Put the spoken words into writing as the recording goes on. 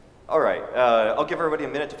All right, I'll give everybody a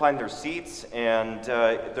minute to find their seats, and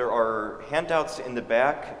there are handouts in the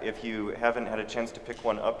back if you haven't had a chance to pick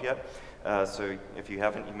one up yet. So if you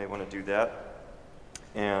haven't, you may want to do that.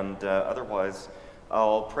 And otherwise,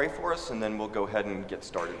 I'll pray for us, and then we'll go ahead and get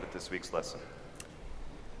started with this week's lesson.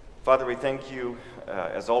 Father, we thank you,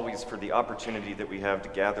 as always, for the opportunity that we have to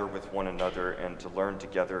gather with one another and to learn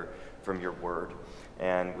together from your word.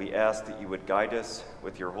 And we ask that you would guide us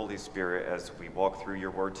with your Holy Spirit as we walk through your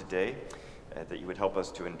word today, that you would help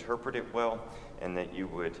us to interpret it well, and that you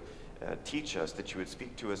would teach us, that you would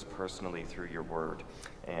speak to us personally through your word,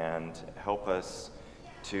 and help us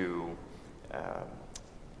to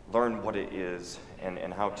learn what it is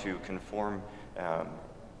and how to conform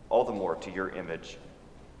all the more to your image,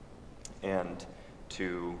 and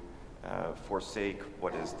to forsake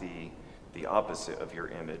what is the opposite of your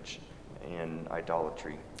image in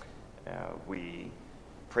idolatry. We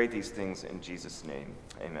pray these things in Jesus' name.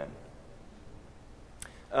 Amen.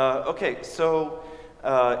 Okay, so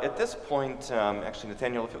at this point, actually,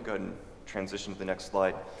 Nathaniel, if you'll go ahead and transition to the next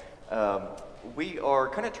slide. We are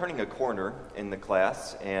kind of turning a corner in the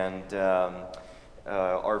class, and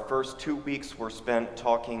our first 2 weeks were spent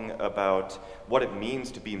talking about what it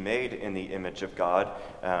means to be made in the image of God,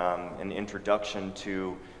 an introduction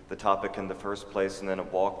to the topic in the first place, and then a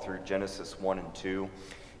walk through Genesis 1 and 2.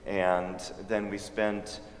 And then we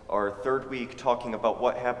spent our third week talking about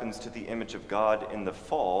what happens to the image of God in the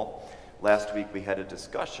fall. Last week we had a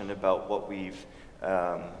discussion about what we've,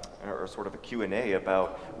 or sort of a Q&A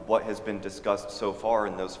about what has been discussed so far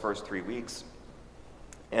in those first 3 weeks.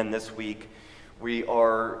 And this week we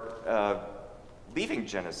are leaving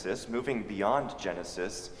Genesis, moving beyond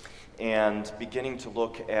Genesis, and beginning to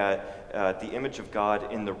look at the image of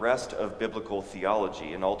God in the rest of biblical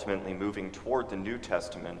theology, and ultimately moving toward the New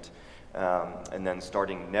Testament. And then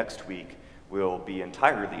starting next week, we'll be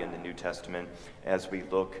entirely in the New Testament as we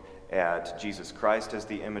look at Jesus Christ as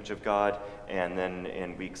the image of God, and then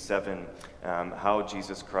in week 7, how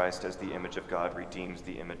Jesus Christ as the image of God redeems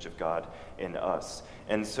the image of God in us.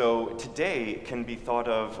 And so today can be thought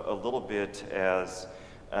of a little bit as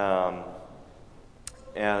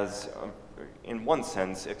in one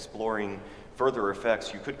sense, exploring further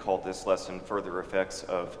effects. You could call this lesson further effects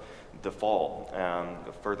of the fall,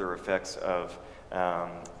 further effects of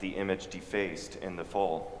the image defaced in the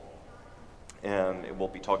fall. And we'll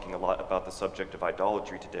be talking a lot about the subject of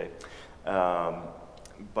idolatry today.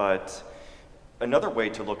 But another way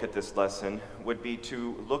to look at this lesson would be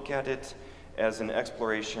to look at it as an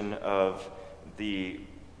exploration of the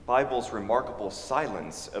Bible's remarkable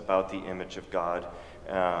silence about the image of God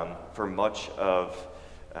for much of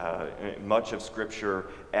Scripture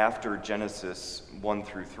after Genesis 1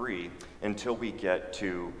 through 3 until we get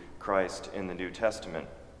to Christ in the New Testament.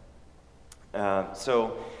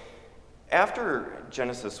 So after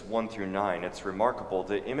Genesis 1 through 9, it's remarkable,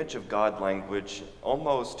 the image of God language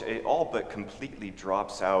almost all but completely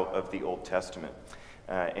drops out of the Old Testament.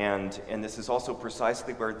 And this is also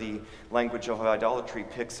precisely where the language of idolatry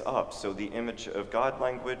picks up. So the image of God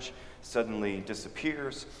language suddenly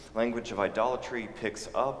disappears, language of idolatry picks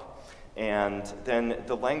up, and then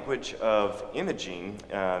the language of imaging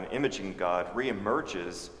God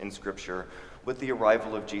reemerges in Scripture with the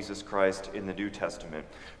arrival of Jesus Christ in the New Testament,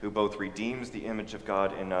 who both redeems the image of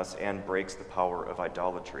God in us and breaks the power of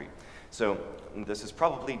idolatry. So this is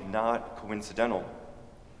probably not coincidental.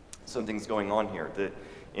 Something's going on here. The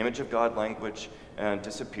image of God language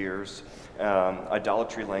disappears.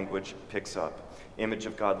 Idolatry language picks up. Image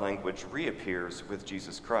of God language reappears with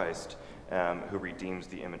Jesus Christ, who redeems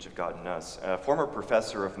the image of God in us. A former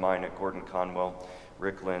professor of mine at Gordon Conwell,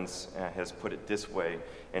 Rick Lentz, has put it this way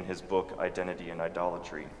in his book, Identity and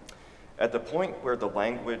Idolatry. At the point where the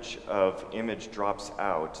language of image drops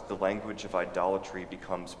out, the language of idolatry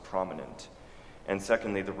becomes prominent. And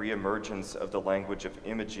secondly, the reemergence of the language of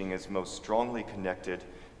imaging is most strongly connected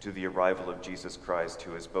to the arrival of Jesus Christ,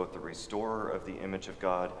 who is both the restorer of the image of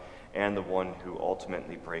God and the one who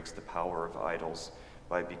ultimately breaks the power of idols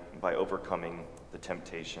by overcoming the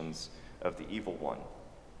temptations of the evil one.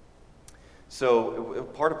 So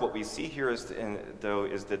part of what we see here is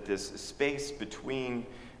that this space between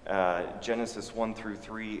Genesis 1 through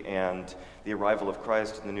 3 and the arrival of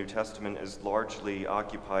Christ in the New Testament is largely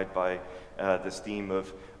occupied by this theme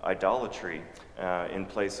of idolatry in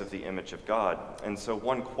place of the image of God. And so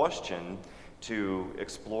one question to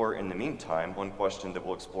explore in the meantime, one question that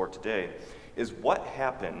we'll explore today, is what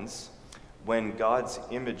happens when God's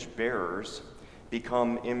image bearers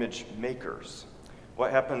become image makers?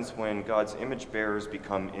 What happens when God's image bearers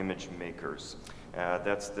become image makers?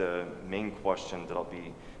 That's the main question that I'll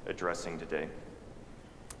be addressing today.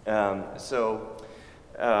 To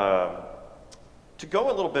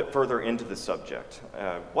go a little bit further into the subject,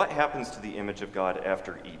 what happens to the image of God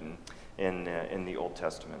after Eden in the Old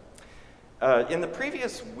Testament? In the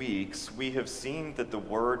previous weeks, we have seen that the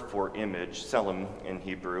word for image, tselem in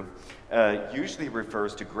Hebrew, usually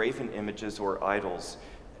refers to graven images or idols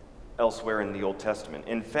elsewhere in the Old Testament.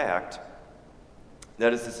 In fact,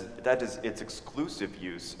 that is its exclusive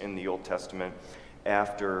use in the Old Testament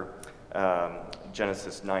after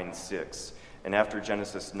Genesis 9:6. And after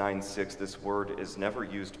Genesis 9:6, this word is never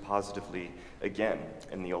used positively again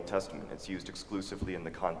in the Old Testament. It's used exclusively in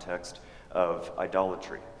the context of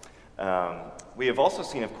idolatry. We have also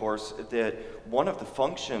seen, of course, that one of the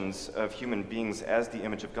functions of human beings as the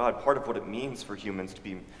image of God, part of what it means for humans to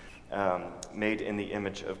be made in the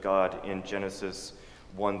image of God in Genesis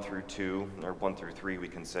 1 through 2, or 1 through 3, we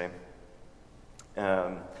can say,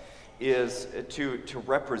 is to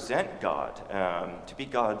represent God, to be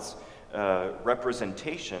God's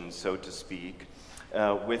representation, so to speak,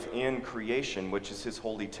 within creation, which is his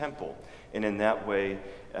holy temple, and in that way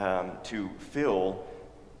to fill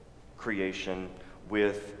creation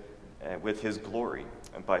with his glory,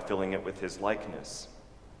 and by filling it with his likeness.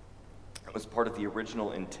 It was part of the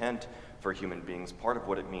original intent for human beings, part of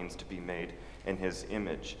what it means to be made in his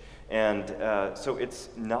image. And so it's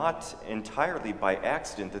not entirely by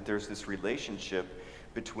accident that there's this relationship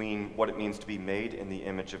between what it means to be made in the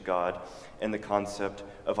image of God and the concept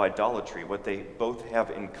of idolatry. What they both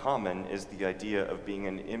have in common is the idea of being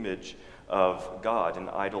an image of God. An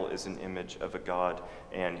idol is an image of a God,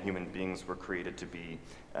 and human beings were created to be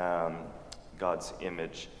God's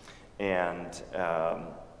image. And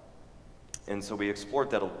so we explored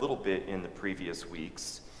that a little bit in the previous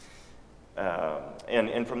weeks.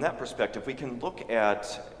 And from that perspective, we can look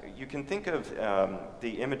at, you can think of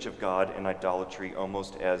the image of God and idolatry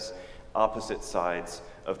almost as opposite sides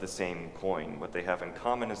of the same coin. What they have in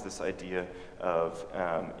common is this idea of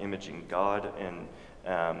imaging God and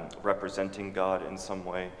representing God in some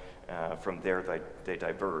way. From there, they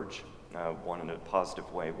diverge, one in a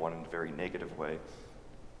positive way, one in a very negative way.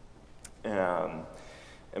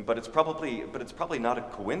 But it's probably not a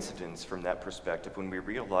coincidence from that perspective when we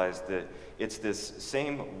realize that it's this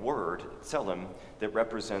same word, tselem, that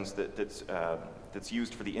represents that's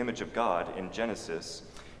used for the image of God in Genesis,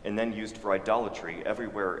 and then used for idolatry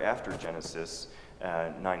everywhere after Genesis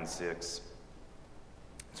 9:6.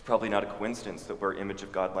 It's probably not a coincidence that where image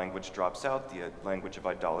of God language drops out, the language of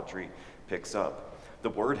idolatry picks up. The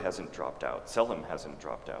word hasn't dropped out, tselem hasn't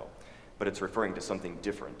dropped out, but it's referring to something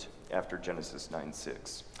different after Genesis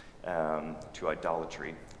 9:6, to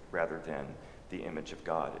idolatry rather than the image of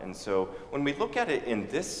God. And so when we look at it in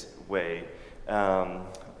this way,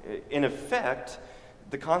 in effect,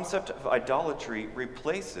 the concept of idolatry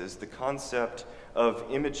replaces the concept of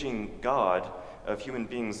imaging God, of human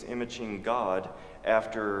beings imaging God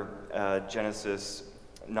after Genesis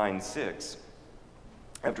 9:6,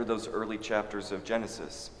 after those early chapters of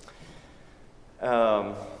Genesis.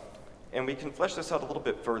 And we can flesh this out a little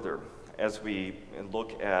bit further as we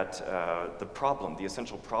look at the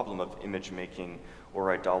essential problem of image making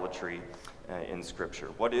or idolatry in Scripture.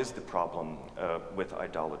 What is the problem with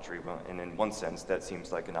idolatry? Well, and in one sense, that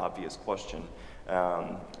seems like an obvious question.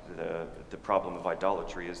 The problem of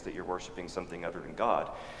idolatry is that you're worshiping something other than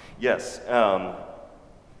God. Yes,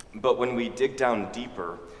 but when we dig down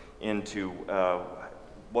deeper into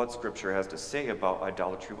what Scripture has to say about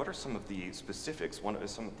idolatry, what are some of the specifics?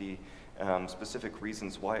 Some of the specific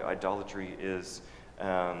reasons why idolatry is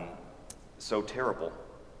so terrible.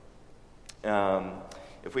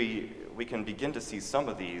 If we can begin to see some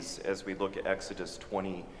of these as we look at Exodus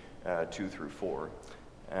 22 through 4.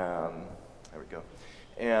 There we go.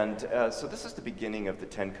 And so this is the beginning of the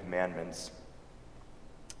Ten Commandments.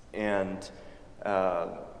 And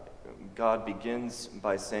God begins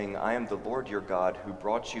by saying, "I am the Lord your God who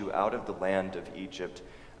brought you out of the land of Egypt,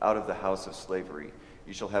 out of the house of slavery.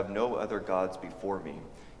 You shall have no other gods before me.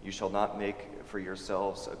 You shall not make for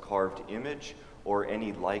yourselves a carved image or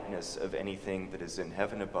any likeness of anything that is in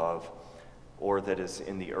heaven above, or that is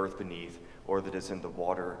in the earth beneath, or that is in the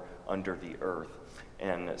water under the earth."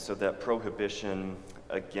 And so that prohibition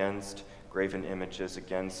against graven images,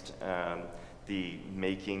 against the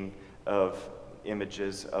making of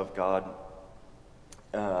images of God,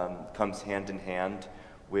 comes hand in hand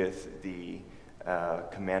with the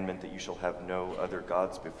commandment that you shall have no other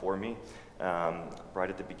gods before me, right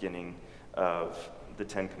at the beginning of the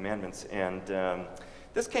Ten Commandments. And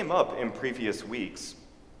this came up in previous weeks,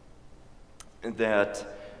 that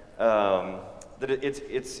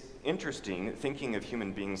it's interesting, thinking of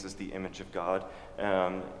human beings as the image of God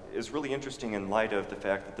is really interesting in light of the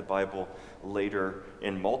fact that the Bible later,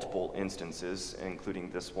 in multiple instances, including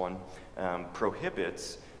this one,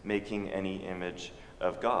 prohibits making any image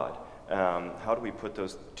of God. How do we put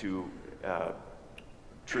those two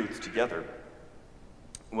truths together?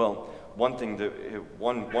 Well, one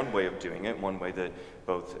way of doing it, one way that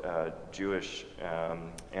both Jewish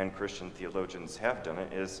and Christian theologians have done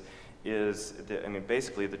it is that, I mean,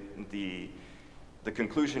 basically the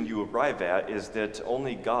conclusion you arrive at is that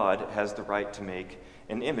only God has the right to make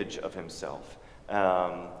an image of himself.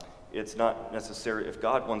 It's not necessary. If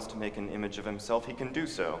God wants to make an image of himself, he can do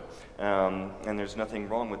so. And there's nothing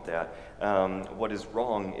wrong with that. What is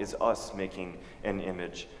wrong is us making an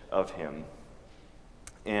image of him.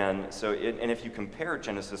 And so, and if you compare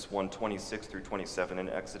Genesis 1:26 through 27 and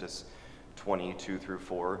Exodus 22 through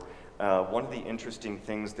 4, one of the interesting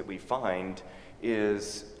things that we find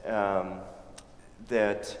is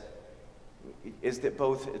that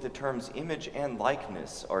both the terms image and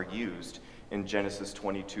likeness are used in Genesis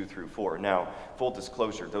 22 through 4. Now, full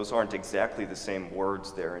disclosure, those aren't exactly the same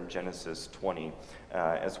words there in Genesis 20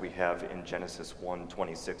 as we have in Genesis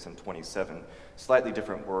 1:26 and 27. Slightly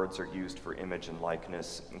different words are used for image and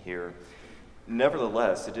likeness here.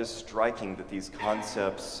 Nevertheless, it is striking that these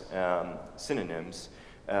concepts, synonyms,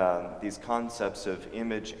 these concepts of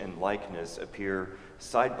image and likeness appear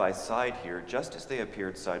side by side here, just as they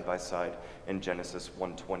appeared side by side in Genesis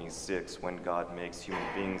 1:26, when God makes human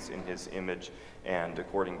beings in his image and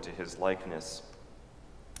according to his likeness.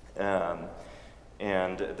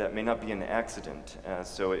 And that may not be an accident.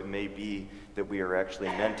 So it may be that we are actually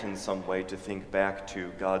meant in some way to think back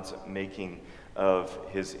to God's making of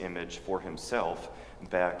his image for himself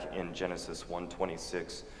back in Genesis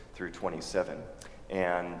 1:26 through 27.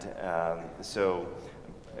 And so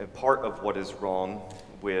part of what is wrong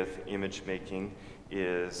with image making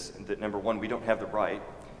is that, number one, we don't have the right.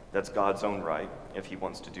 That's God's own right, if he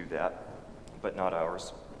wants to do that, but not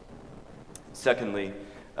ours. Secondly,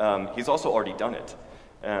 he's also already done it.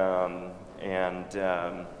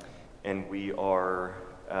 And we are,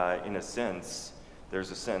 in a sense,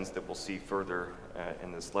 there's a sense that we'll see further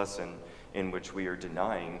in this lesson in which we are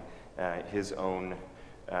denying his own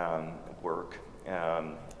work,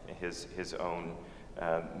 his own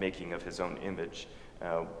making of his own image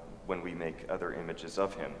when we make other images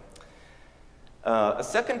of him. A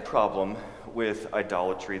second problem with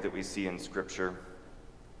idolatry that we see in Scripture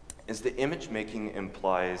is that image making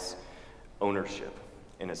implies ownership,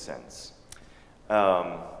 in a sense.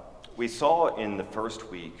 We saw in the first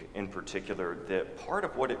week in particular that part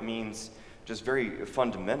of what it means, just very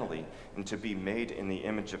fundamentally, and to be made in the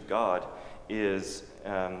image of God is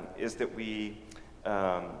that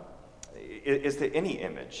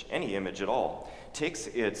any image at all, takes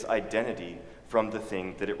its identity from the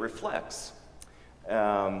thing that it reflects.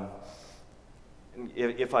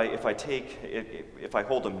 If I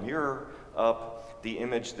hold a mirror up, the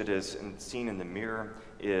image that is seen in the mirror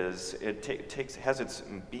has its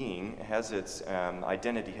being, has its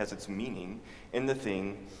identity, has its meaning in the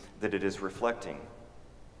thing that it is reflecting.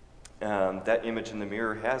 That image in the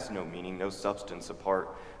mirror has no meaning, no substance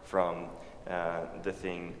apart from the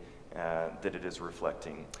thing that it is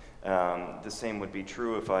reflecting. The same would be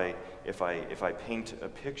true if I paint a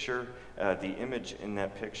picture. The image in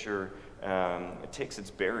that picture it takes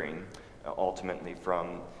its bearing ultimately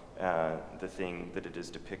from the thing that it is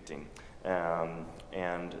depicting,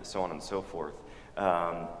 and so on and so forth.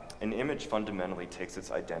 An image fundamentally takes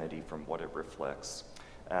its identity from what it reflects,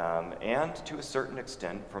 and to a certain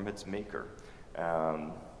extent from its maker.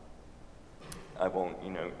 I won't,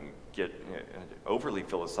 get overly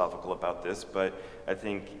philosophical about this, but I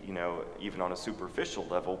think, even on a superficial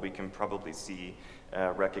level, we can probably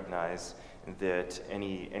recognize that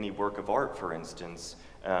any work of art, for instance,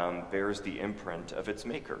 bears the imprint of its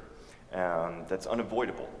maker. That's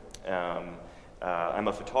unavoidable. I'm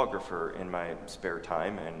a photographer in my spare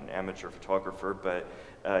time, an amateur photographer, but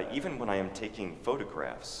even when I am taking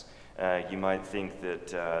photographs, you might think that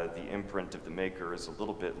the imprint of the maker is a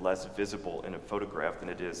little bit less visible in a photograph than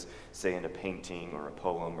it is, say, in a painting or a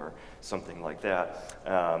poem or something like that,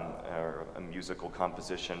 or a musical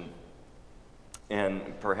composition.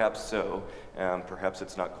 And perhaps so. Perhaps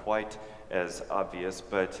it's not quite as obvious,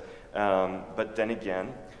 but then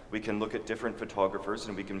again, we can look at different photographers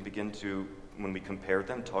and we can begin to, when we compare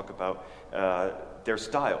them, talk about their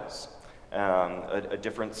styles. A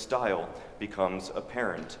different style becomes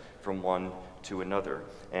apparent from one to another.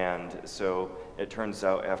 And so it turns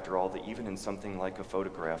out, after all, that even in something like a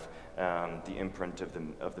photograph, the imprint of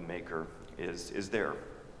the maker is there.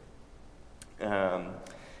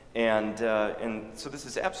 And so this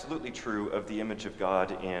is absolutely true of the image of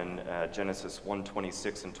God in Genesis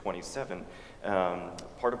 1:26 and 27.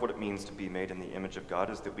 Part of what it means to be made in the image of God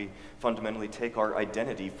is that we fundamentally take our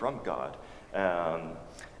identity from God.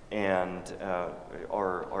 And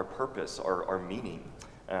our purpose, our meaning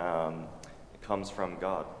comes from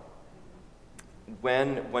God.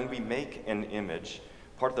 When we make an image,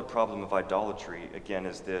 part of the problem of idolatry, again,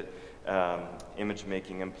 is that image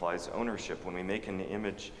making implies ownership. When we make an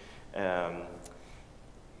image,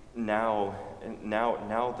 now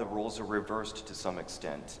the roles are reversed to some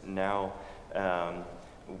extent. Now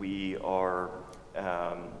we are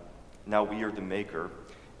the maker,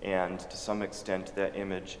 and to some extent that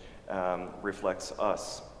image reflects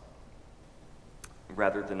us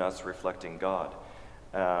rather than us reflecting God.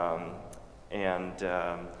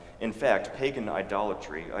 In fact, pagan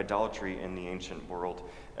idolatry in the ancient world,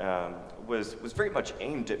 was very much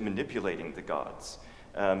aimed at manipulating the gods,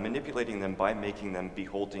 manipulating them by making them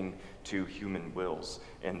beholden to human wills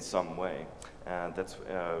in some way. That's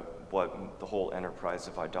what the whole enterprise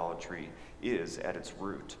of idolatry is at its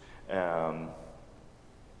root.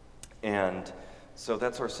 And so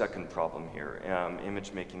that's our second problem here.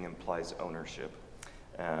 Image making implies ownership.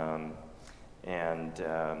 And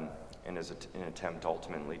is an attempt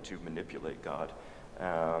ultimately to manipulate God.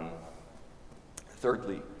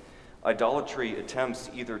 Thirdly, idolatry attempts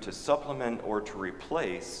either to supplement or to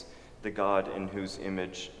replace the God in whose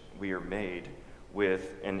image we are made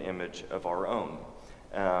with an image of our own.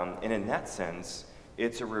 And in that sense,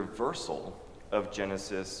 it's a reversal of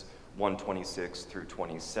Genesis 1:26 through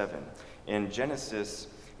 27. In Genesis,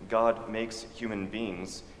 God makes human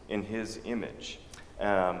beings in his image.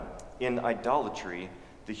 In idolatry,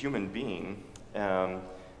 the human being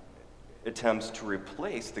attempts to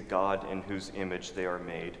replace the God in whose image they are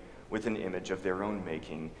made with an image of their own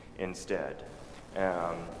making instead.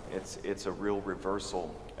 It's a real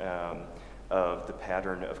reversal of the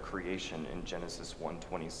pattern of creation in Genesis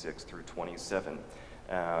 1:26 through 27,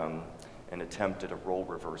 an attempt at a role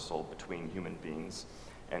reversal between human beings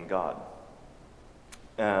and God.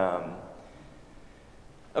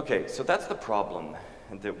 Okay, so that's the problem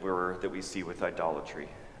that we see with idolatry.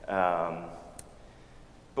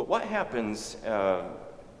 But what happens, I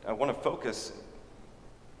want to focus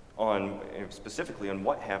specifically on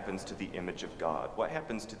what happens to the image of God. What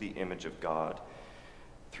happens to the image of God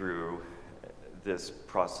through this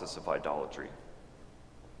process of idolatry?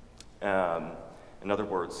 In other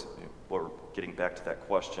words, we're getting back to that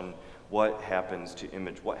question, what happens to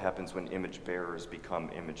image? What happens when image bearers become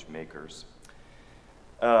image makers?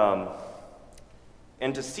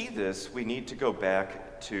 And to see this, we need to go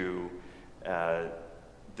back to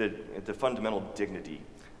the fundamental dignity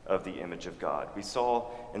of the image of God. We saw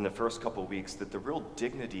in the first couple weeks that the real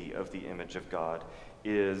dignity of the image of God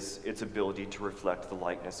is its ability to reflect the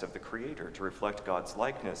likeness of the Creator, to reflect God's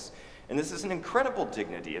likeness. And this is an incredible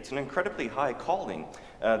dignity. It's an incredibly high calling,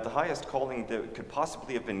 the highest calling that could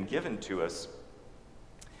possibly have been given to us,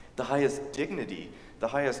 the highest dignity, the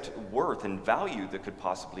highest worth and value that could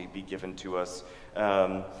possibly be given to us,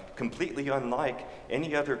 completely unlike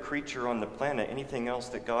any other creature on the planet, anything else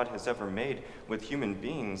that God has ever made with human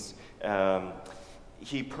beings.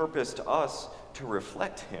 He purposed us to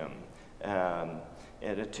reflect him, and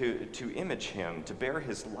to image him, to bear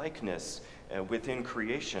his likeness within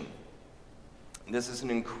creation. This is an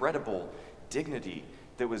incredible dignity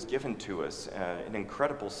that was given to us, an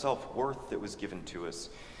incredible self-worth that was given to us.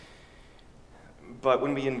 But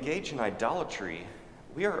when we engage in idolatry,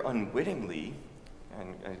 we are unwittingly,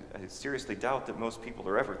 and I seriously doubt that most people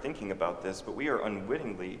are ever thinking about this, but we are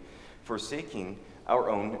unwittingly forsaking our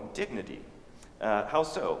own dignity. How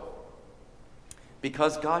so?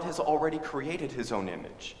 Because God has already created his own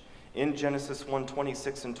image in Genesis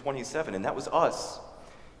 1:26 and 27, and that was us.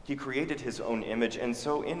 He created his own image, and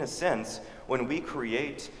so in a sense, when we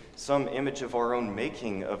create some image of our own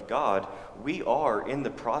making of God, we are in the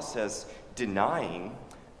process denying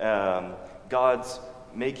God's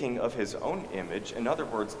making of his own image. In other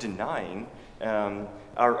words, denying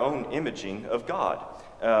our own imaging of God.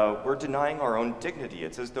 We're denying our own dignity.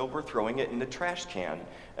 It's as though we're throwing it in the trash can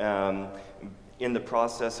in the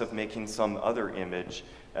process of making some other image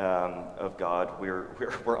of God. We're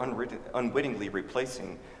unwittingly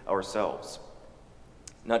replacing ourselves.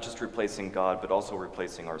 Not just replacing God, but also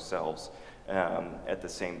replacing ourselves at the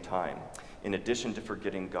same time. In addition to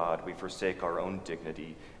forgetting God, we forsake our own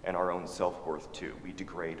dignity and our own self-worth too. We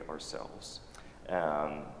degrade ourselves.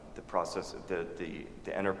 The process, the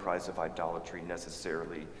enterprise of idolatry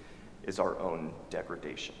necessarily is our own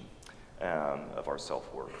degradation of our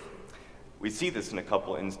self-worth. We see this in a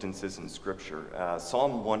couple instances in Scripture.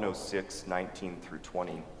 Psalm 106, 19 through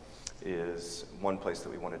 20 is one place that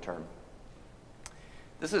we want to turn.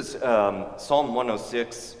 This is Psalm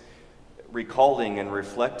 106 recalling and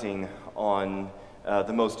reflecting on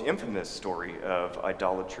the most infamous story of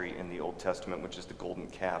idolatry in the Old Testament, which is the golden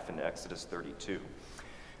calf in Exodus 32.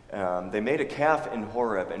 They made a calf in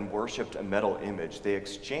Horeb and worshipped a metal image. They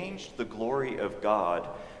exchanged the glory of God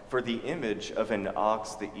for the image of an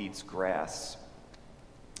ox that eats grass.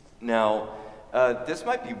 Now, this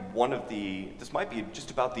might be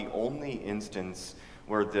just about the only instance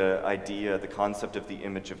where the concept of the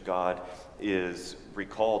image of God is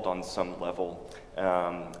recalled on some level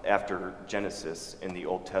after Genesis in the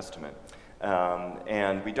Old Testament.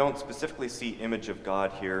 And we don't specifically see image of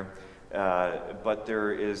God here, but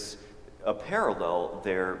there is a parallel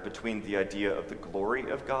there between the idea of the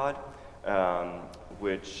glory of God,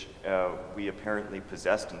 which we apparently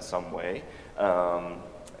possessed in some way, and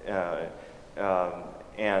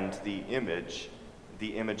the image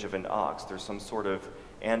of an ox. There's some sort of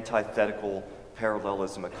antithetical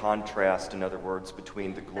parallelism, a contrast, in other words,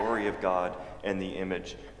 between the glory of God and the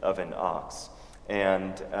image of an ox.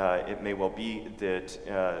 And it may well be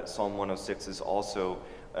that Psalm 106 is also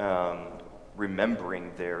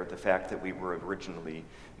remembering there the fact that we were originally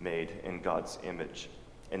made in God's image.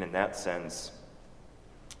 And in that sense,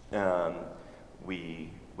 we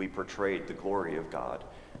portrayed the glory of God.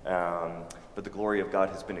 But the glory of God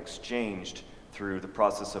has been exchanged through the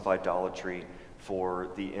process of idolatry for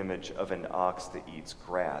the image of an ox that eats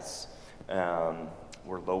grass.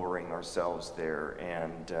 We're lowering ourselves there,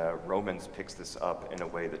 and Romans picks this up in a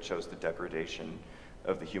way that shows the degradation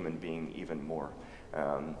of the human being even more.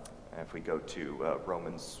 If we go to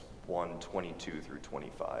Romans 1, 22 through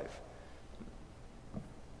 25.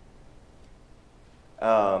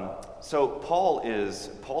 So Paul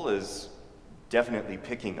is definitely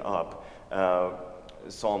picking up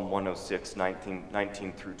Psalm 106,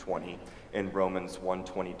 19 through 20, in Romans 1,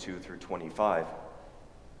 22 through 25.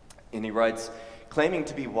 And he writes, claiming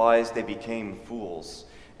to be wise, they became fools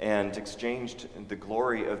and exchanged the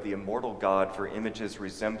glory of the immortal God for images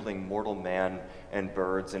resembling mortal man and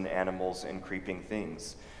birds and animals and creeping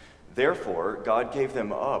things. Therefore, God gave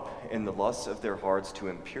them up in the lusts of their hearts to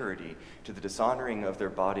impurity, to the dishonoring of their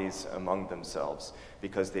bodies among themselves,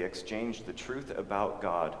 because they exchanged the truth about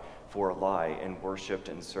God for a lie and worshipped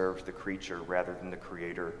and served the creature rather than the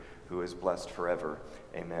Creator, who is blessed forever.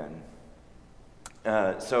 Amen.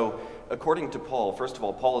 So, according to Paul, first of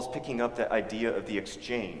all, Paul is picking up the idea of the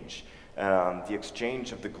exchange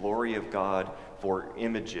of the glory of God for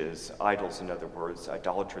images, idols, in other words,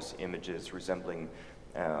 idolatrous images resembling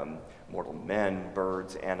mortal men,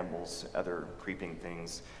 birds, animals, other creeping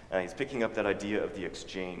things. He's picking up that idea of the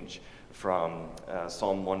exchange from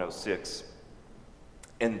Psalm 106.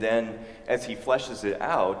 And then, as he fleshes it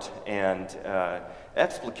out and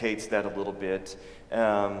explicates that a little bit,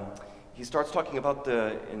 he starts talking about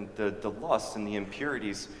the lusts and the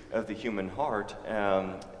impurities of the human heart.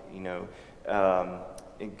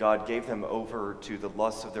 God gave them over to the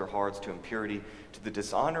lusts of their hearts, to impurity, to the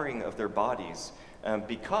dishonoring of their bodies,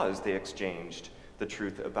 because they exchanged the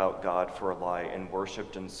truth about God for a lie and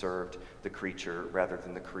worshipped and served the creature rather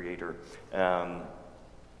than the Creator.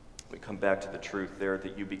 We come back to the truth there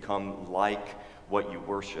that you become like what you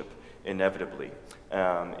worship inevitably.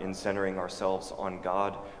 In centering ourselves on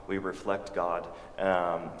God, we reflect God.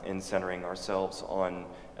 In centering ourselves on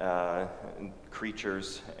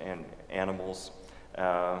creatures and animals,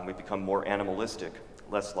 we become more animalistic,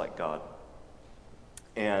 less like God.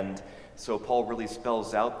 And so Paul really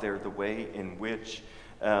spells out there the way in which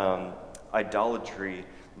idolatry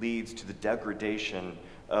leads to the degradation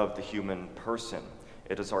of the human person.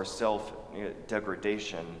 It is our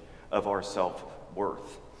self-degradation of our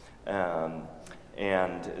self-worth.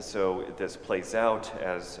 And so this plays out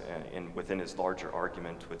as within his larger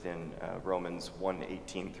argument within Romans 1,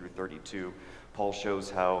 18 through 32. Paul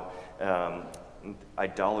shows how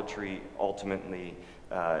idolatry ultimately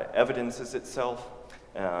evidences itself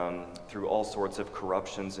through all sorts of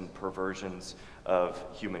corruptions and perversions of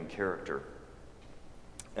human character.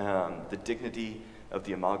 The dignity of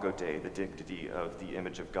the Imago Dei, the dignity of the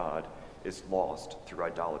image of God, is lost through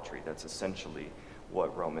idolatry. That's essentially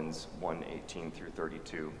what Romans 1, 18 through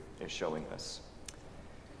 32 is showing us.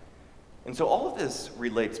 And so all of this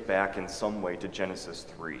relates back in some way to Genesis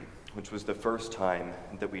 3, which was the first time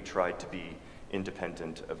that we tried to be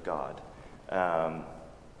independent of God.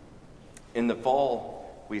 In the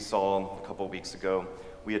fall, we saw a couple weeks ago,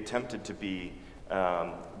 we attempted to be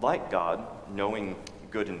like God, knowing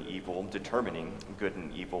good and evil, determining good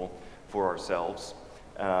and evil for ourselves.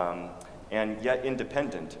 and yet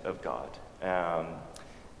independent of God.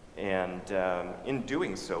 In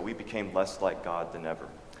doing so, we became less like God than ever.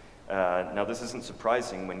 Now, this isn't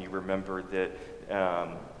surprising when you remember that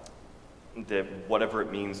whatever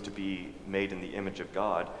it means to be made in the image of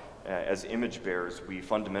God, as image bearers, we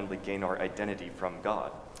fundamentally gain our identity from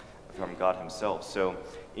God himself. So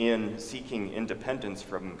in seeking independence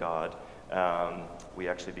from God, we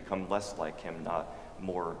actually become less like him, not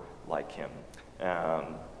more like him.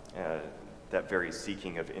 That very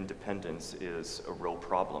seeking of independence is a real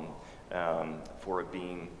problem for a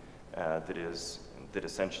being that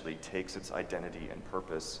essentially takes its identity and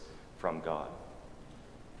purpose from God.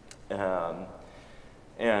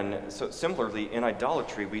 And so similarly, in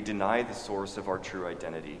idolatry, we deny the source of our true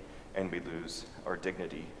identity, and we lose our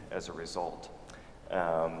dignity as a result.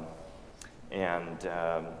 And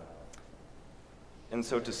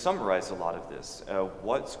so to summarize a lot of this,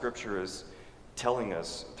 what Scripture is telling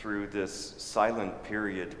us through this silent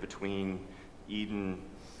period between Eden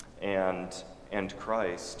and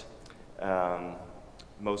Christ,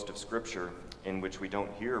 most of Scripture, in which we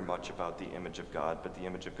don't hear much about the image of God, but the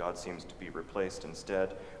image of God seems to be replaced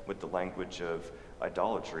instead with the language of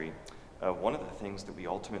idolatry. One of the things that we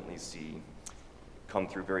ultimately see come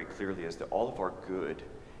through very clearly is that all of our good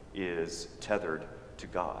is tethered to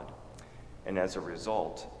God. And as a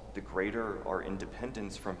result, the greater our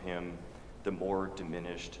independence from him, the more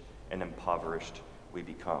diminished and impoverished we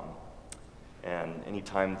become. And any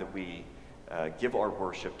time that we give our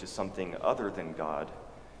worship to something other than God,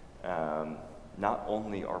 not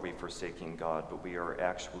only are we forsaking God, but we are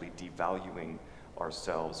actually devaluing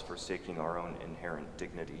ourselves, forsaking our own inherent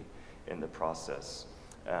dignity in the process.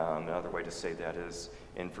 Another way to say that is,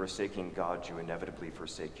 in forsaking God, you inevitably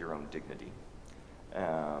forsake your own dignity.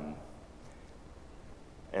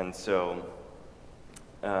 And so,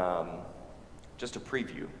 just a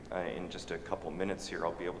preview, in just a couple minutes here,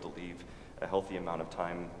 I'll be able to leave a healthy amount of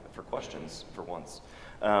time for questions for once.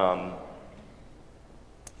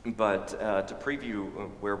 But to preview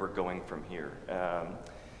where we're going from here,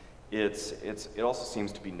 it also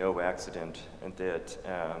seems to be no accident that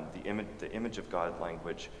the image of God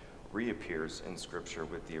language reappears in Scripture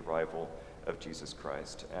with the arrival of Jesus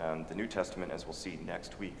Christ. The New Testament, as we'll see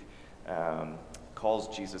next week, calls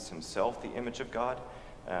Jesus himself the image of God.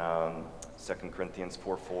 2 Corinthians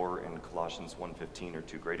 4:4 and Colossians 1:15 are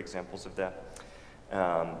two great examples of that.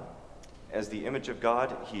 As the image of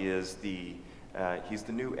God, he's the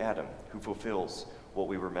new Adam who fulfills what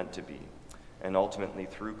we were meant to be. And ultimately,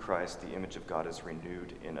 through Christ, the image of God is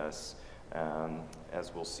renewed in us,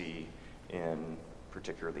 as we'll see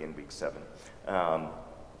particularly in week 7.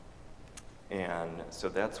 And so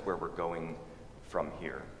that's where we're going from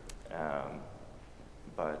here.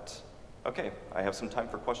 But, okay, I have some time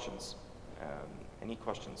for questions. Any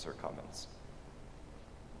questions or comments?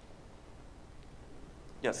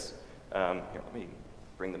 Yes. Here, let me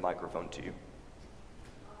bring the microphone to you.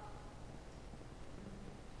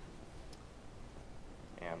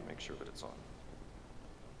 And make sure that it's on.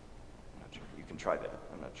 I'm not sure. You can try that.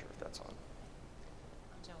 I'm not sure if that's on.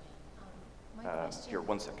 Joanne, my question... Here,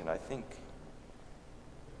 one second. I think...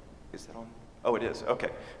 Is that on? Oh, it is.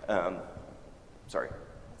 Okay. Sorry.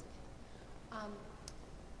 That's okay.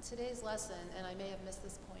 Today's lesson, and I may have missed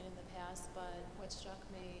this point in the past, but what struck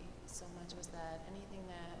me so much was that anything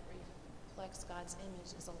that reflects God's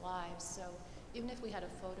image is alive. So even if we had a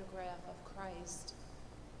photograph of Christ,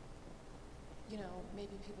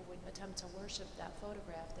 maybe people would attempt to worship that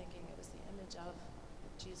photograph thinking it was the image of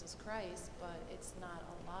Jesus Christ, but it's not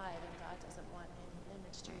alive, and God doesn't want any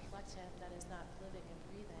image to reflect him that is not living and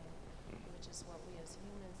breathing, which is what we as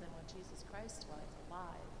humans and what Jesus Christ was,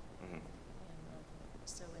 alive. Mm-hmm. And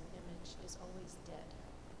so an image is always dead.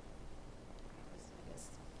 It's, I guess,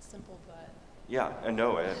 simple, but... Yeah,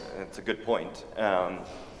 no, it's a good point.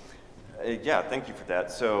 Yeah, thank you for that.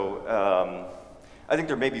 So I think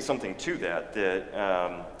there may be something to that,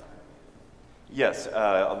 yes,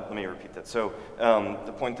 let me repeat that. So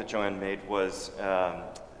the point that Joanne made was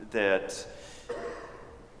that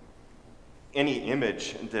any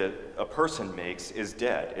image that a person makes is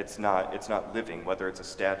dead. It's not living, whether it's a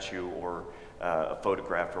statue or a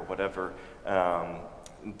photograph or whatever.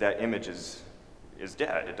 That image is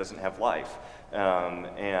dead. It doesn't have life.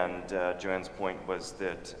 And Joanne's point was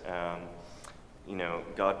that,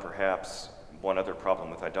 God perhaps, one other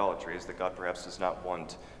problem with idolatry is that God perhaps does not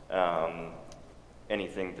want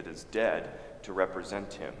anything that is dead to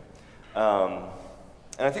represent him. And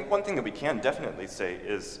I think one thing that we can definitely say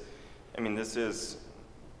is, this is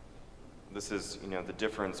the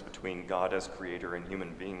difference between God as creator and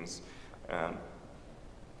human beings.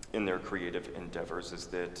 in their creative endeavors is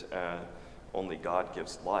that only God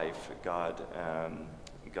gives life. God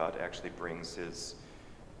actually brings his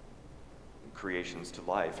creations to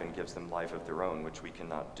life and gives them life of their own, which we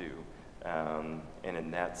cannot do. And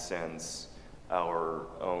in that sense, our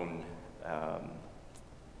own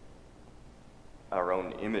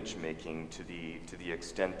image making, to the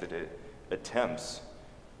extent that it attempts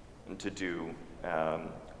to do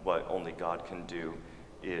what only God can do,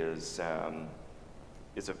 is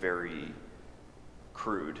a very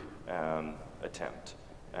crude attempt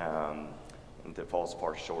that falls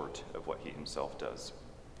far short of what he himself does.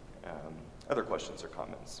 Other questions or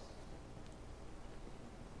comments?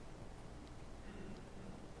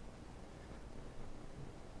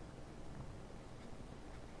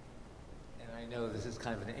 And I know this is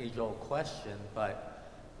kind of an age-old question, but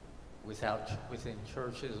within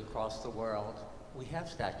churches across the world, we have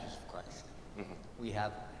statues of Christ. Mm-hmm. We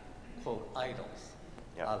have, quote, idols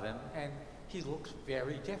of him, and he looks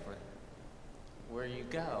very different. Where you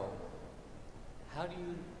go, how do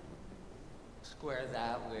you square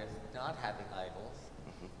that with not having idols?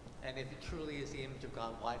 Mm-hmm. And if it truly is the image of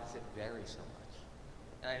God, why does it vary so much?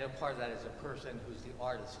 And I know part of that is a person who's the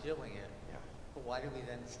artist doing it, but why do we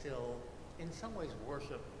then still, in some ways,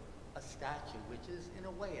 worship a statue, which is, in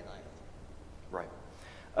a way, an idol? Right.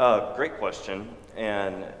 Great question.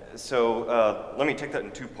 And so let me take that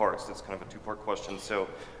in two parts. That's kind of a two-part question. So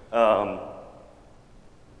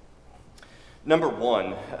number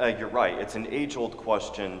one, you're right. It's an age-old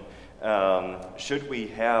question. Should we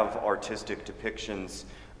have artistic depictions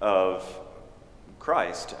of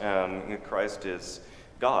Christ? Christ is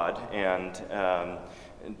God, and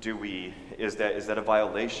is that a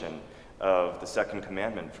violation of the second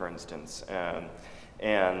commandment, for instance?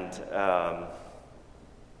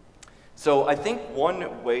 So I think one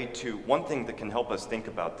thing that can help us think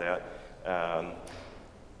about that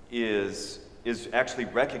is actually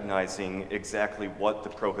recognizing exactly what the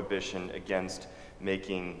prohibition against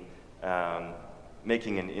making an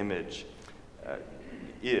image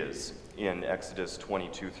is in Exodus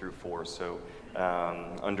 22 through 4. So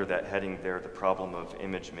under that heading there, the problem of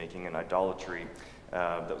image making and idolatry,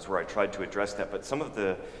 that was where I tried to address that. But some of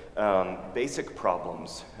the basic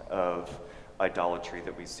problems of idolatry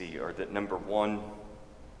that we see are that, number one,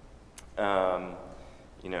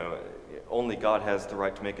 only God has the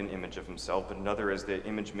right to make an image of himself, but another is that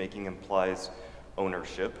image making implies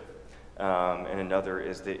ownership, and another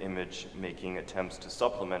is that image making attempts to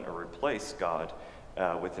supplement or replace God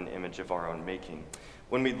with an image of our own making.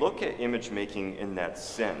 When we look at image making in that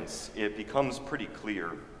sense, it becomes pretty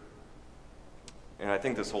clear, and I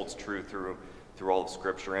think this holds true through all of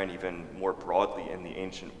Scripture and even more broadly in the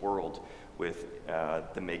ancient world, with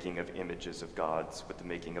the making of images of gods, with the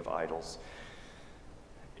making of idols.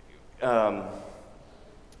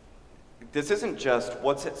 This isn't just,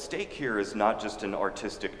 what's at stake here is not just an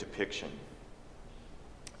artistic depiction.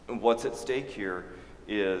 What's at stake here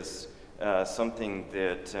is something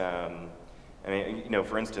that,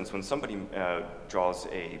 for instance, when somebody draws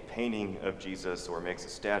a painting of Jesus or makes a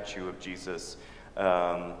statue of Jesus,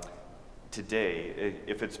 today,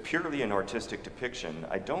 if it's purely an artistic depiction,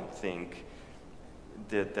 I don't think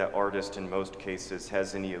that that artist in most cases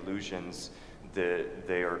has any illusions that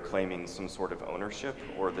they are claiming some sort of ownership,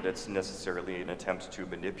 or that it's necessarily an attempt to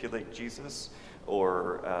manipulate Jesus,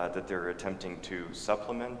 or that they're attempting to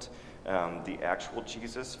supplement the actual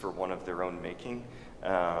Jesus for one of their own making.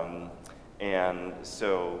 And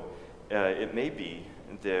so it may be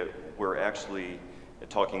that we're actually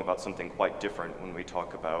talking about something quite different when we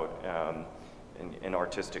talk about an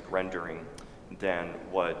artistic rendering than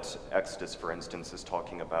what Exodus, for instance, is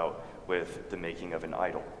talking about with the making of an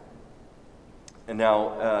idol. And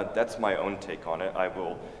now, that's my own take on it. I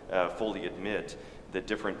will fully admit that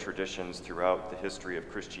different traditions throughout the history of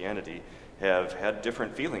Christianity have had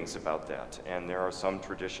different feelings about that. And there are some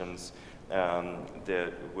traditions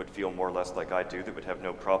that would feel more or less like I do, that would have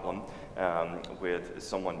no problem with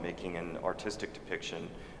someone making an artistic depiction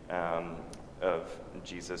of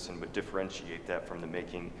Jesus and would differentiate that from the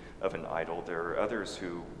making of an idol. There are others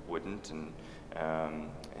who wouldn't, and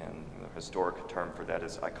the historic term for that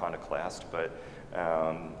is iconoclast. But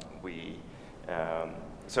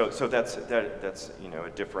so that's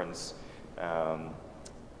a difference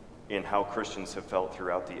in how Christians have felt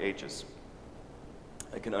throughout the ages.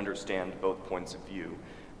 I can understand both points of view.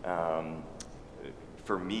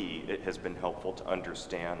 For me, it has been helpful to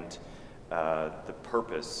understand the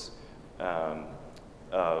purpose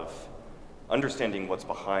of understanding what's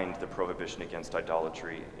behind the prohibition against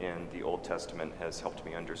idolatry in the Old Testament has helped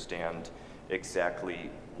me understand exactly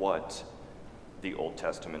what the Old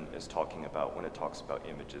Testament is talking about when it talks about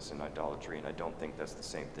images and idolatry, and I don't think that's the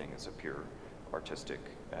same thing as a pure artistic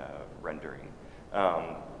rendering.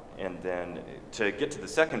 And then to get to the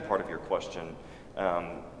second part of your question,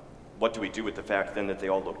 what do we do with the fact then that they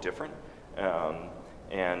all look different?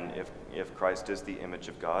 And if Christ is the image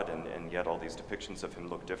of God and yet all these depictions of him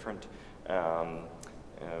look different, how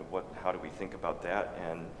do we think about that?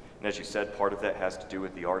 And as you said, part of that has to do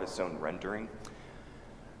with the artist's own rendering.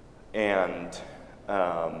 And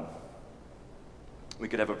we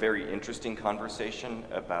could have a very interesting conversation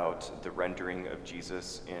about the rendering of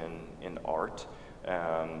Jesus in art,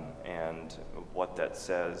 and what that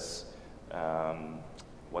says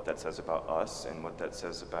about us and what that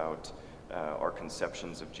says about our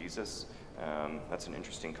conceptions of Jesus. That's an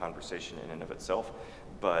interesting conversation in and of itself.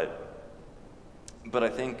 But I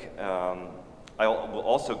think I will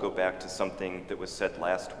also go back to something that was said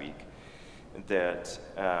last week, that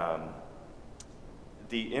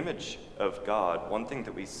the image of God, one thing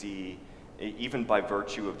that we see, even by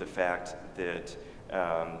virtue of the fact that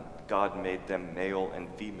God made them male and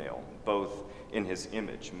female, both in his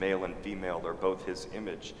image. Male and female are both his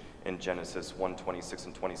image in Genesis 1:26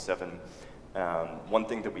 and 27. One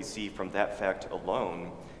thing that we see from that fact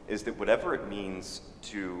alone is that whatever it means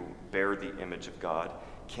to bear the image of God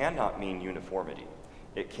cannot mean uniformity.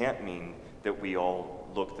 It can't mean that we all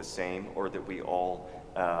look the same or that we all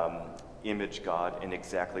image God in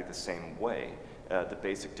exactly the same way. The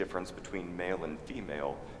basic difference between male and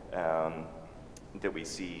female that we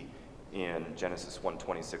see in Genesis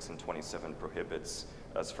 1:26 and 27 prohibits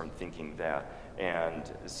us from thinking that.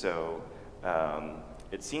 And so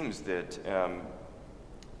it seems that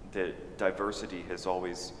that diversity has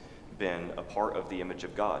always been a part of the image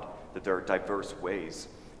of God, that there are diverse ways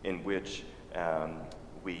in which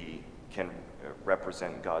we can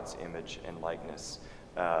represent God's image and likeness.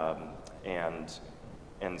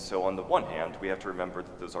 And so on the one hand, we have to remember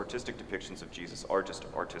that those artistic depictions of Jesus are just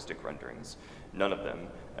artistic renderings. None of them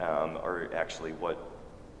are actually what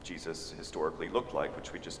Jesus historically looked like,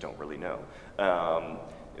 which we just don't really know.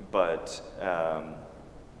 But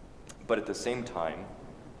at the same time,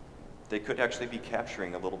 they could actually be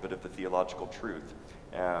capturing a little bit of the theological truth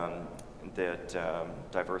that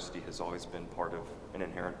diversity has always been an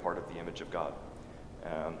inherent part of the image of God.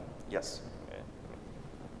 Yes?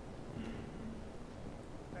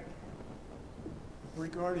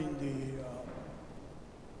 Regarding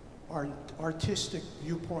the artistic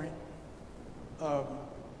viewpoint,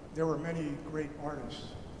 there were many great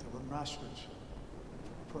artists that were masters.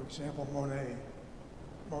 For example, Monet.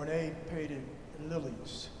 Monet painted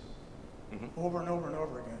lilies over and over and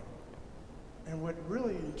over again. And what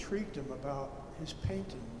really intrigued him about his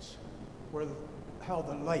paintings were how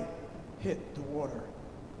the light hit the water,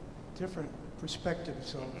 different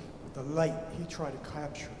perspectives of the light he tried to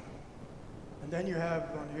capture. And then you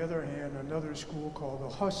have, on the other hand, another school called the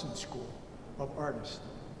Husson School of Artists.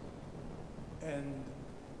 And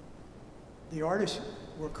the artists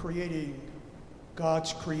were creating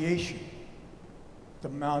God's creation, the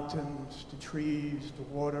mountains, the trees, the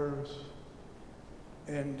waters,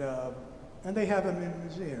 and they have them in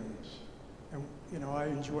museums. And I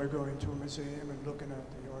enjoy going to a museum and looking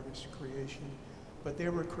at the artist's creation, but they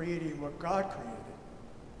were creating what God created.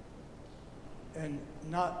 And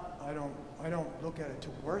I don't look at it to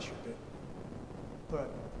worship it, but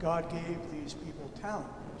God gave these people talent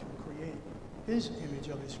to create his image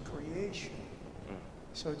of his creation.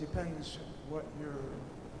 So it depends what your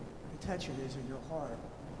intention is in your heart.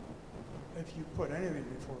 If you put anything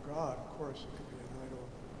before God, of course it could be an idol.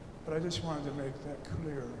 But I just wanted to make that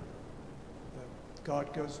clear, that God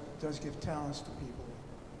does give talents to people.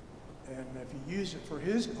 And if you use it for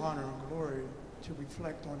his honor and glory to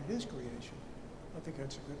reflect on his creation, I think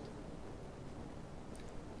that's a good thing.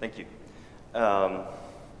 Thank you.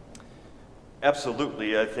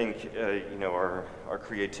 Absolutely, I think our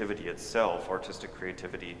creativity itself, artistic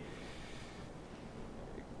creativity,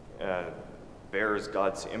 bears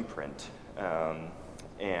God's imprint,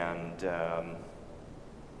 and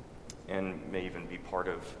may even be part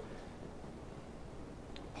of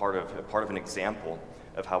an example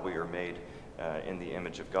of how we are made in the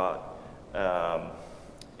image of God.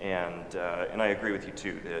 And I agree with you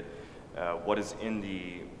too that what is in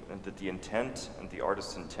the intent and the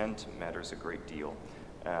artist's intent matters a great deal.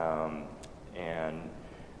 And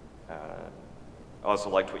I also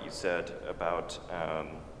liked what you said about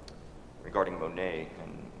regarding Monet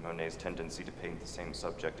and Monet's tendency to paint the same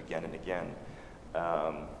subject again and again.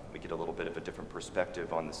 We get a little bit of a different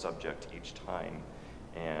perspective on the subject each time,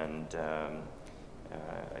 and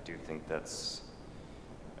I do think that's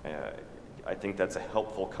I think that's a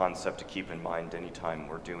helpful concept to keep in mind anytime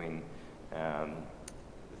we're doing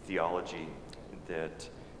theology. That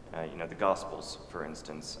the Gospels, for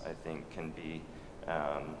instance, I think can be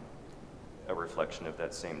a reflection of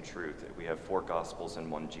that same truth. We have 4 Gospels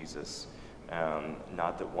and 1 Jesus.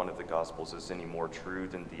 Not that one of the Gospels is any more true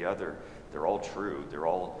than the other. They're all true. They're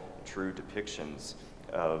all true depictions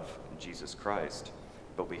of Jesus Christ.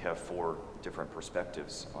 But we have 4 different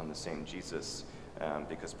perspectives on the same Jesus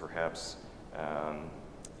because perhaps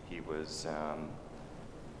he was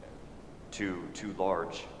too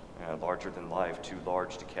large, larger than life, too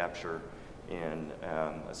large to capture in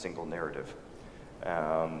a single narrative.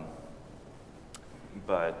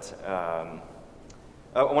 But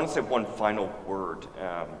I want to say one final word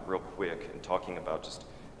real quick in talking about just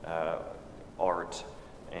art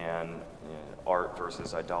and art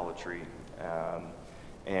versus idolatry. I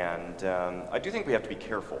do think we have to be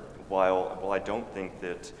careful. While I don't think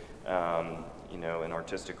that an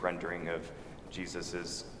artistic rendering of Jesus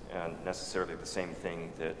is necessarily the same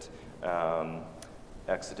thing that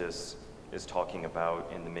Exodus is talking about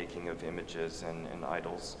in the making of images and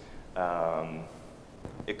idols.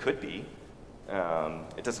 It could be.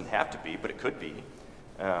 It doesn't have to be, but it could be.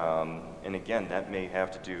 And again, that may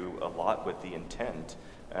have to do a lot with the intent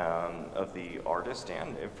of the artist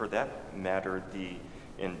and, for that matter, the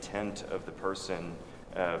intent of the person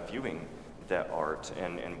viewing that art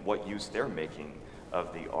and what use they're making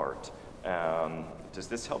of the art. Does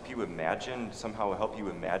this help you somehow help you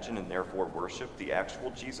imagine and therefore worship the actual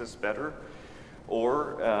Jesus better?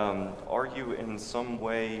 Or are you in some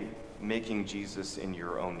way making Jesus in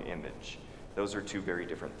your own image? Those are 2 very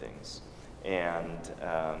different things. And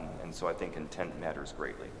so I think intent matters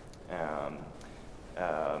greatly.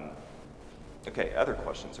 Okay, other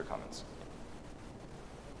questions or comments?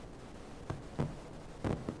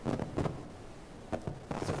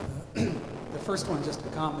 The first one, just a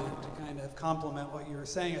comment to kind of complement what you were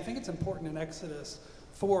saying. I think it's important in Exodus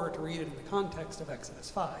 4 to read it in the context of Exodus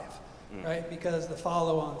 5, right? Because the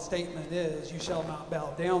follow-on statement is, you shall not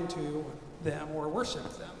bow down to them or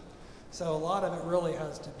worship them. So a lot of it really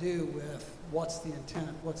has to do with what's the intent.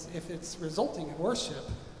 If it's resulting in worship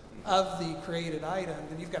of the created item,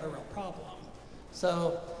 then you've got a real problem.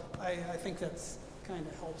 So I think that's kind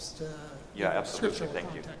of helps to absolutely. scriptural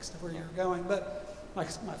context of where you're going. But my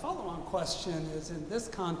follow-on question is, in this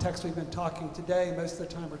context we've been talking today, most of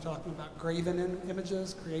the time we're talking about graven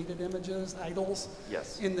images, created images, idols.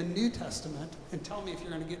 Yes. In the New Testament, and tell me if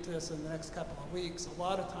you're going to get to this in the next couple of weeks, a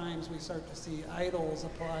lot of times we start to see idols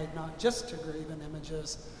applied not just to graven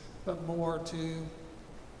images, but more to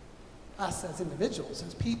us as individuals,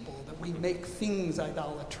 as people, that we make things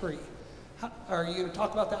idolatry. Are you going to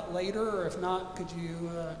talk about that later, or if not, could you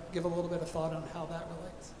give a little bit of thought on how that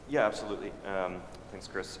relates? Yeah, absolutely. Thanks,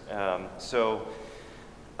 Chris. I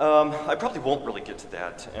probably won't really get to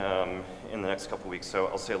that in the next couple of weeks, so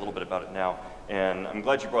I'll say a little bit about it now. And I'm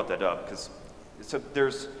glad you brought that up, because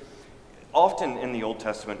there's often in the Old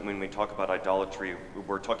Testament, when we talk about idolatry,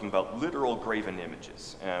 we're talking about literal graven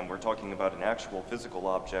images, and we're talking about an actual physical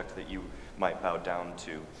object that you might bow down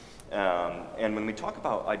to. And when we talk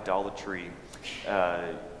about idolatry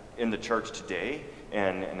in the church today,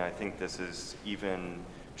 and I think this is even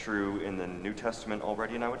true in the New Testament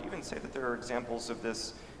already, and I would even say that there are examples of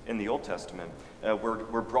this in the Old Testament,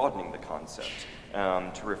 we're broadening the concept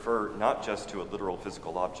to refer not just to a literal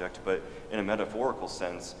physical object, but in a metaphorical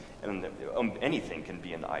sense, and anything can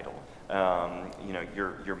be an idol.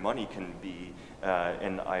 Your money can be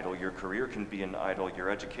an idol, your career can be an idol, your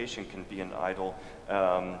education can be an idol,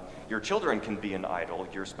 your children can be an idol,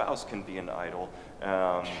 your spouse can be an idol,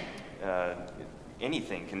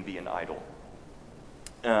 anything can be an idol.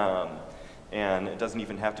 And it doesn't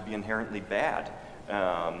even have to be inherently bad.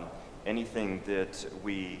 Anything that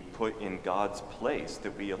we put in God's place,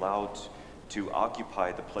 that we allow to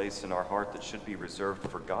occupy the place in our heart that should be reserved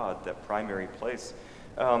for God, that primary place,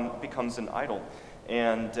 becomes an idol.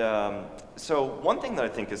 And so one thing that I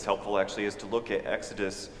think is helpful actually is to look at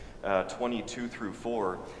Exodus 22 through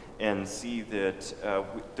 4 and see that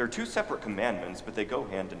there are 2 separate commandments, but they go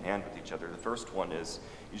hand in hand with each other. The first one is,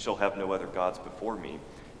 you shall have no other gods before me.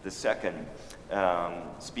 The second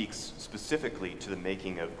speaks specifically to the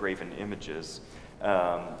making of graven images.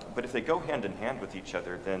 But if they go hand in hand with each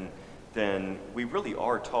other, then we really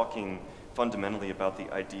are talking fundamentally about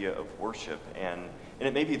the idea of worship. And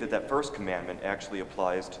it may be that first commandment actually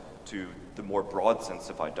applies to the more broad sense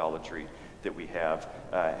of idolatry that we have,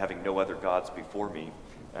 having no other gods before me.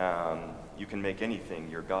 You can make anything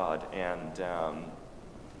your God, and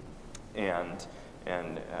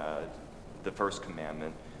the first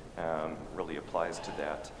commandment really applies to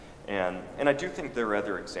that. And I do think there are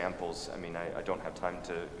other examples. I mean, I don't have time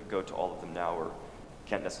to go to all of them now, or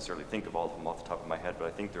can't necessarily think of all of them off the top of my head, but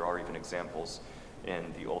I think there are even examples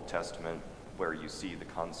in the Old Testament where you see the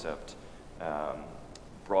concept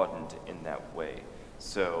broadened in that way.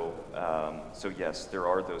 So yes, there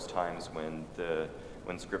are those times when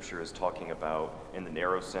Scripture is talking about, in the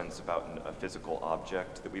narrow sense, about a physical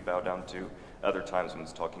object that we bow down to. Other times when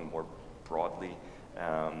it's talking more broadly,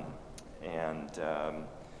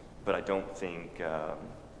 but I don't think.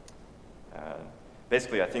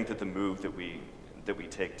 Basically, I think that the move that we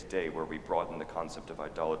take today, where we broaden the concept of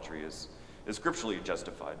idolatry, is scripturally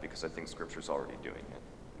justified, because I think Scripture's already doing it.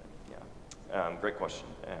 Yeah, great question.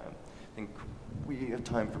 I think we have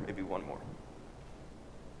time for maybe one more.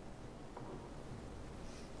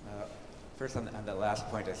 First, on the last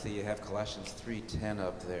point, I see you have Colossians 3:10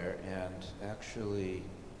 up there, and actually,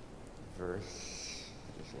 verse,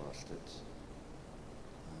 I just lost it,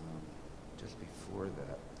 just before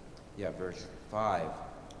that. Yeah, verse 5.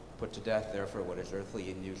 Put to death, therefore, what is earthly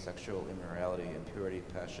in you, sexual immorality, impurity,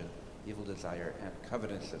 passion, evil desire, and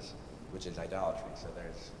covetousness, which is idolatry. So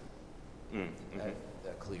there's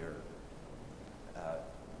a clear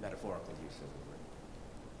metaphorical use of the word.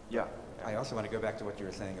 Yeah. I also want to go back to what you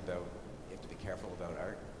were saying about you have to be careful about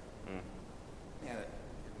art. And it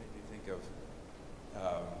made me think of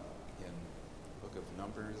in Book of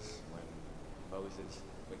Numbers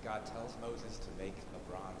when God tells Moses to make a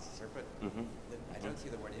bronze serpent. I don't see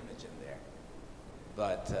the word image in there,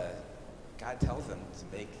 but God tells them to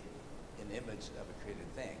make an image of a created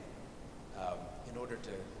thing in order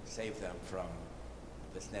to save them from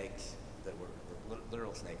the snakes that were the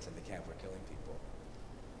literal snakes in the camp were killing people.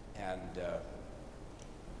 And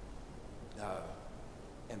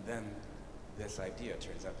then this idea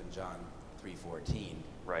turns up in John 3:14.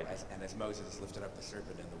 Right. As Moses lifted up the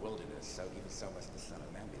serpent in the wilderness, so even so must the Son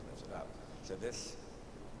of Man be lifted up. So this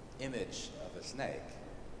image of a snake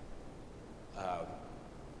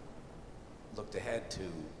looked ahead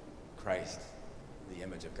to Christ, the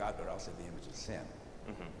image of God, but also the image of sin.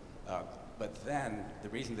 But then the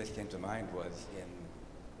reason this came to mind was in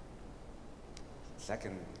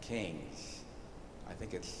 2 Kings. I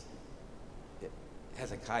think it's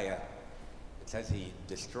Hezekiah. It says he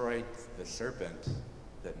destroyed the serpent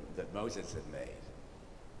that Moses had made,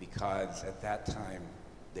 because at that time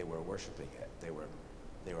they were worshiping it. They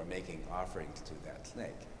were making offerings to that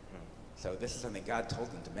snake. So this is something God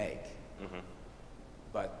told them to make,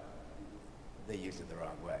 but they used it the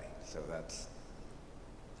wrong way. So that's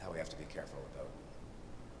how we have to be careful about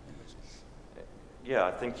images.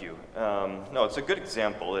 Yeah, thank you. No, it's a good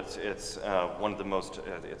example. It's one of the most.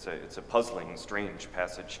 It's a puzzling, strange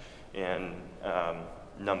passage in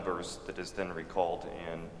Numbers that is then recalled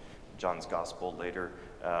in John's Gospel later,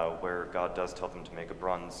 where God does tell them to make a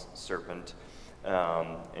bronze serpent,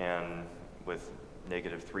 and with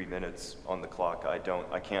 -3 minutes on the clock, I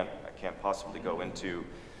can't possibly go into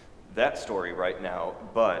that story right now.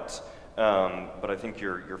 But I think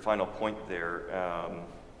your final point there.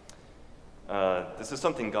 This is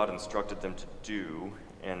something God instructed them to do,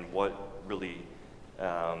 and what really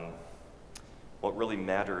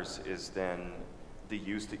matters is then the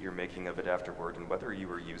use that you're making of it afterward, and whether you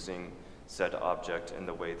were using said object in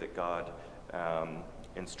the way that God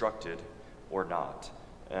instructed or not.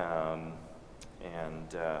 I'll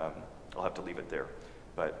have to leave it there.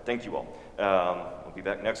 But thank you all. We'll be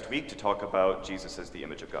back next week to talk about Jesus as the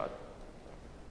image of God.